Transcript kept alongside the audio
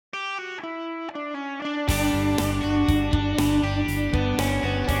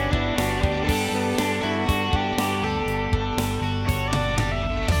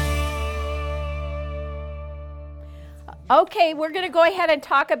Okay, we're going to go ahead and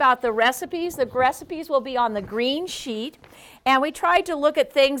talk about the recipes. The recipes will be on the green sheet. And we tried to look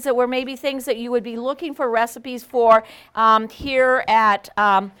at things that were maybe things that you would be looking for recipes for here at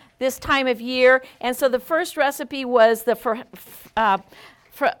this time of year. And so the first recipe was the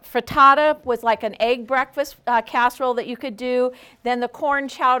frittata, was like an egg breakfast casserole that you could do. Then the corn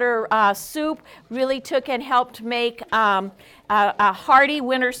chowder soup really took and helped make a hearty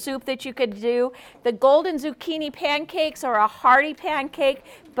winter soup that you could do. The golden zucchini pancakes are a hearty pancake,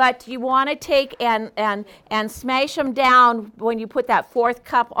 but you want to take and smash them down when you put that fourth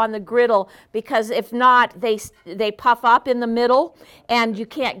cup on the griddle, because if not, they puff up in the middle and you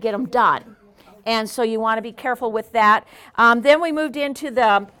can't get them done. And so you want to be careful with that. Then we moved into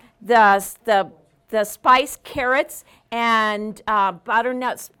the spiced carrots and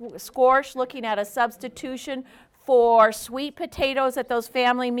butternut squash, looking at a substitution for sweet potatoes at those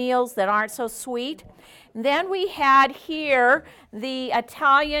family meals that aren't so sweet. Then we had here the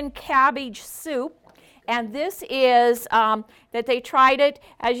Italian cabbage soup. And this is that they tried it,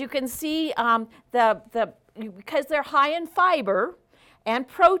 as you can see, because they're high in fiber and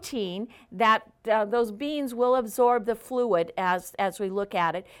protein, that those beans will absorb the fluid as we look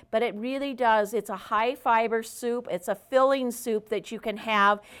at it. But it really does. It's a high fiber soup. It's a filling soup that you can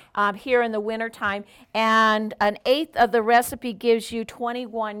have here in the wintertime. And 1/8 of the recipe gives you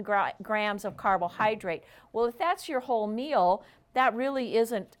 21 grams of carbohydrate. Well, if that's your whole meal, that really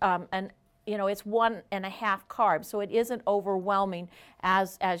isn't it's 1.5 carbs, so it isn't overwhelming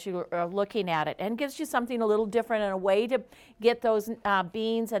as you are looking at it, and gives you something a little different and a way to get those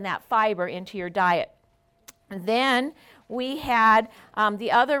beans and that fiber into your diet. Then we had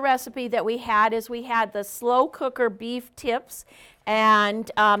the other recipe that we had the slow cooker beef tips.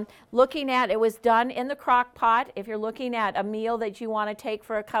 And looking at, it was done in the crock pot. If you're looking at a meal that you want to take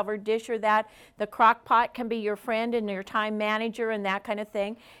for a covered dish or that, the crock pot can be your friend and your time manager and that kind of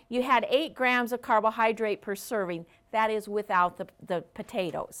thing. You had 8 grams of carbohydrate per serving. That is without the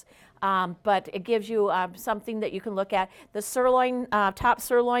potatoes. But it gives you something that you can look at. The sirloin, top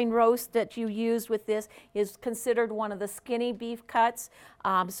sirloin roast that you used with this is considered one of the skinny beef cuts,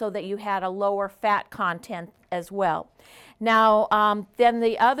 so that you had a lower fat content as well. Now, then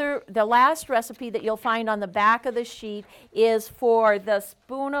the last recipe that you'll find on the back of the sheet is for the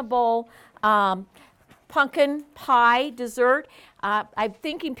spoonable pumpkin pie dessert. I'm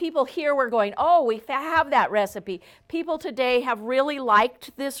thinking people here were going, oh, we have that recipe. People today have really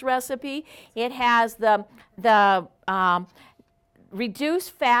liked this recipe. It has the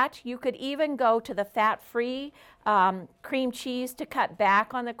reduced fat. You could even go to the fat-free cream cheese to cut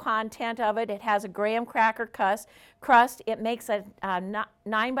back on the content of it. It has a graham cracker crust. It makes a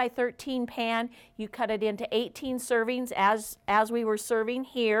 9 by 13 pan. You cut it into 18 servings as we were serving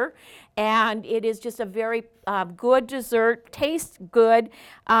here. And it is just a very good dessert, tastes good,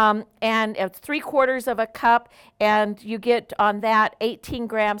 and it's 3/4 of a cup, and you get on that 18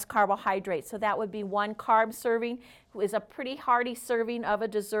 grams carbohydrate. So that would be 1 carb serving. Is a pretty hearty serving of a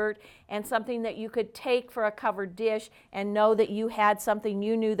dessert, and something that you could take for a covered dish and know that you had something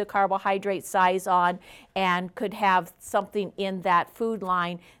you knew the carbohydrate size on, and could have something in that food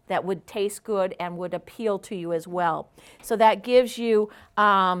line that would taste good and would appeal to you as well. So that gives you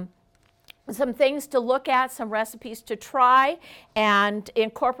some things to look at, some recipes to try and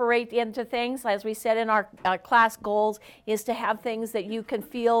incorporate into things. As we said in our class goals, is to have things that you can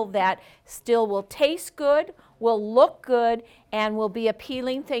feel that still will taste good, will look good, and will be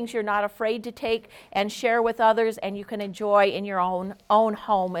appealing, things you're not afraid to take and share with others, and you can enjoy in your own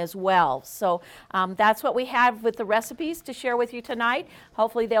home as well. So that's what we have with the recipes to share with you tonight.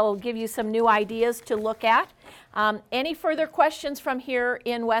 Hopefully they'll give you some new ideas to look at. Any further questions from here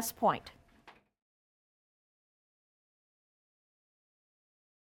in West Point?